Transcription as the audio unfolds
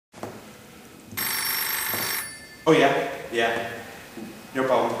Oh yeah? Yeah. No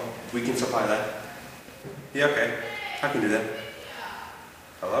problem. We can supply that. Yeah, okay. I can do that.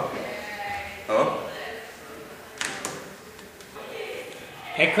 Hello? Hello?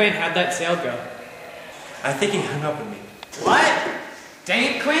 Hey Quinn, how'd that sale go? I think he hung up with me. What?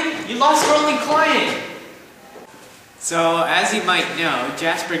 Dang it, Quinn, you lost our only client! So, as you might know,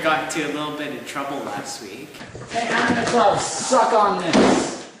 Jasper got into a little bit of trouble last week. Hey, I'm gonna try to suck on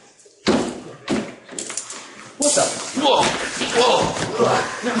this. What the? Whoa!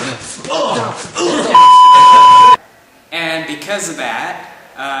 Whoa! And because of that,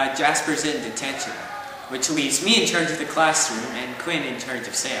 Jasper's in detention, which leaves me in charge of the classroom and Quinn in charge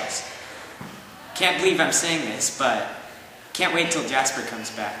of sales. Can't believe I'm saying this, but can't wait till Jasper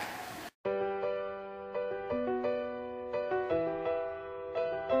comes back.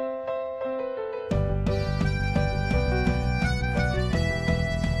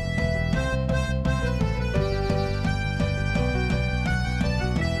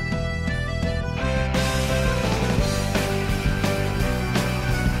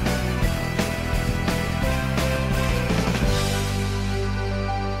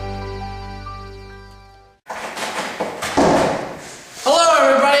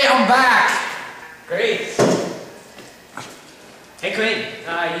 I'm back! Great. Hey Quinn,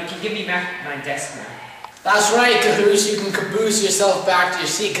 you can give me back my desk now. That's right, Cahoose. You can caboose yourself back to your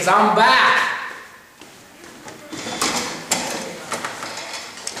seat, because I'm back!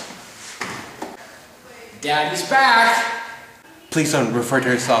 Daddy's back! Please don't refer to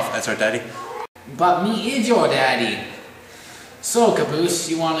yourself as our daddy. But me is your daddy. So, Caboose,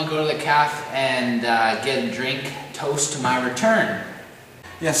 you want to go to the cafe and get a drink, toast to my return?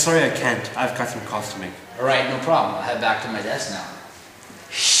 Yeah, sorry I can't. I've got some calls to make. Alright, no problem. I'll head back to my desk now.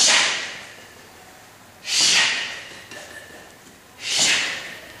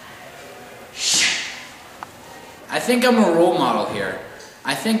 I think I'm a role model here.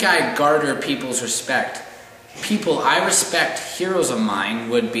 I think I garner people's respect. People I respect, heroes of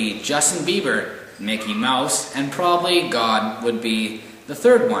mine, would be Justin Bieber, Mickey Mouse, and probably God would be the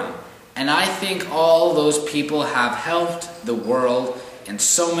third one. And I think all those people have helped the world in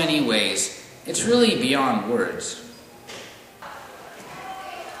so many ways. It's really beyond words.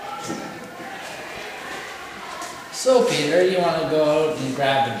 So Peter, you want to go out and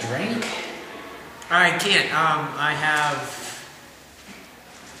grab a drink? I can't. I have...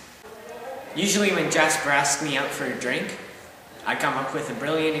 Usually when Jasper asks me out for a drink, I come up with a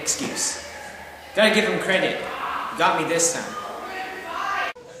brilliant excuse. Gotta give him credit. He got me this time.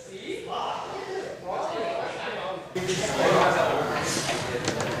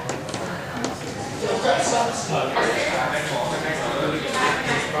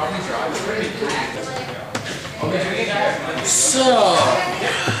 So...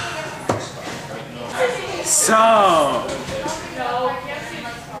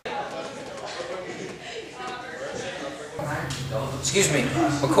 Excuse me,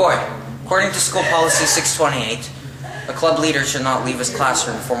 McCoy. According to school policy 628, a club leader should not leave his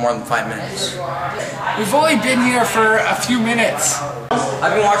classroom for more than 5 minutes. We've only been here for a few minutes.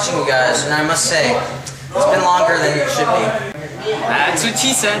 I've been watching you guys, and I must say, it's been longer than it should be. That's what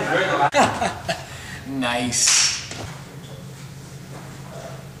she said. Nice.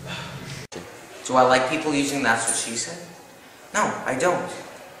 Do I like people using "that's what she said"? No, I don't.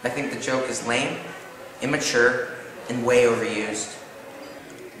 I think the joke is lame, immature, and way overused.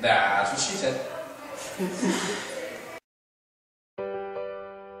 That's what she said.